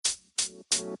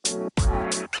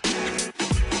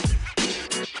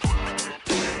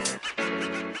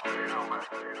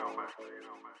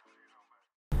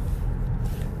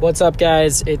What's up,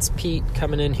 guys? It's Pete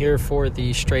coming in here for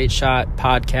the StraightShot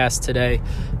podcast today.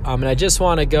 And I just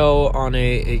want to go on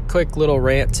a quick little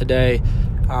rant today.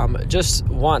 Just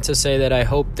want to say that I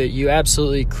hope that you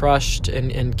absolutely crushed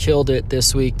and killed it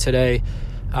this week today,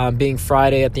 being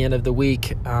Friday at the end of the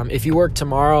week. If you work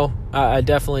tomorrow, I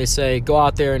definitely say go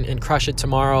out there and crush it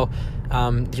tomorrow.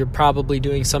 You're probably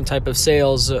doing some type of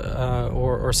sales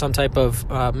or some type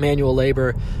of manual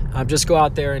labor. Just go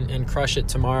out there and crush it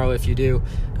tomorrow if you do.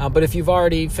 But if you've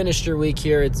already finished your week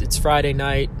here, it's Friday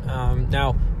night.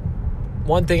 Now,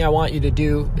 one thing I want you to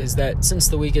do is that since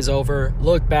the week is over,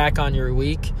 look back on your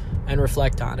week and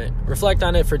reflect on it. Reflect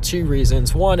on it for two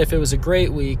reasons. One, if it was a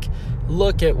great week,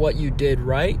 look at what you did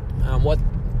right, what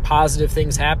positive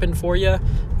things happened for you,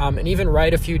 and even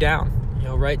write a few down.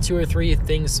 Write 2 or 3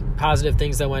 things, positive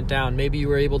things that went down. Maybe you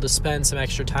were able to spend some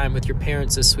extra time with your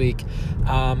parents this week.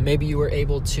 Maybe you were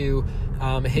able to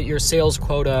hit your sales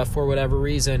quota for whatever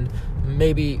reason.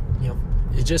 Maybe,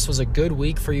 it just was a good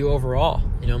week for you overall.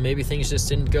 Maybe things just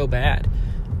didn't go bad.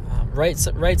 Write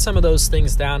some of those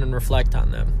things down and reflect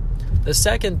on them. The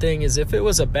second thing is, if it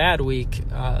was a bad week,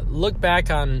 look back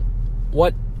on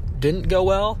what didn't go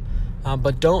well,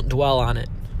 but don't dwell on it.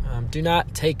 Do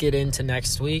not take it into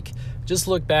next week. Just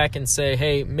look back and say,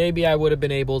 hey, maybe I would have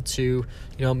been able to,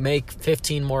 make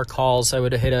 15 more calls. I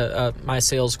would have hit my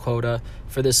sales quota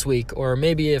for this week. Or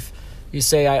maybe if you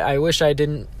say, I wish I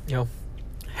didn't,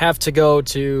 have to go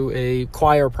to a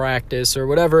choir practice or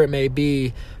whatever it may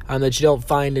be that you don't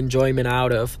find enjoyment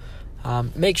out of.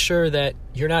 Make sure that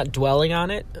you're not dwelling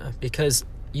on it because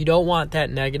you don't want that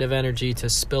negative energy to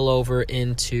spill over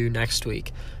into next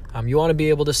week. You want to be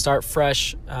able to start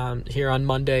fresh here on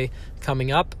Monday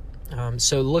coming up.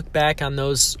 So look back on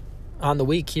the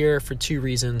week here for 2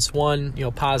 reasons. One,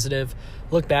 positive.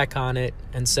 Look back on it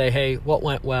and say, hey, what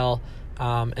went well?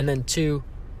 And then 2,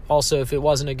 also, if it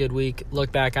wasn't a good week,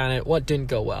 look back on it. What didn't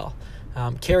go well?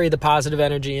 Carry the positive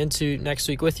energy into next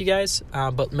week with you guys,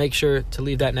 but make sure to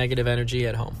leave that negative energy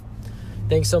at home.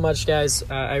 Thanks so much, guys.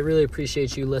 I really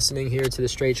appreciate you listening here to the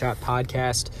StraightShot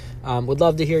podcast. Would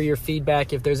love to hear your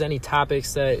feedback. If there's any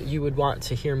topics that you would want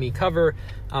to hear me cover,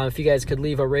 if you guys could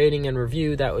leave a rating and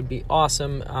review, that would be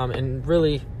awesome. And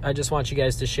really, I just want you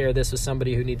guys to share this with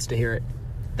somebody who needs to hear it.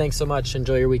 Thanks so much.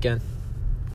 Enjoy your weekend.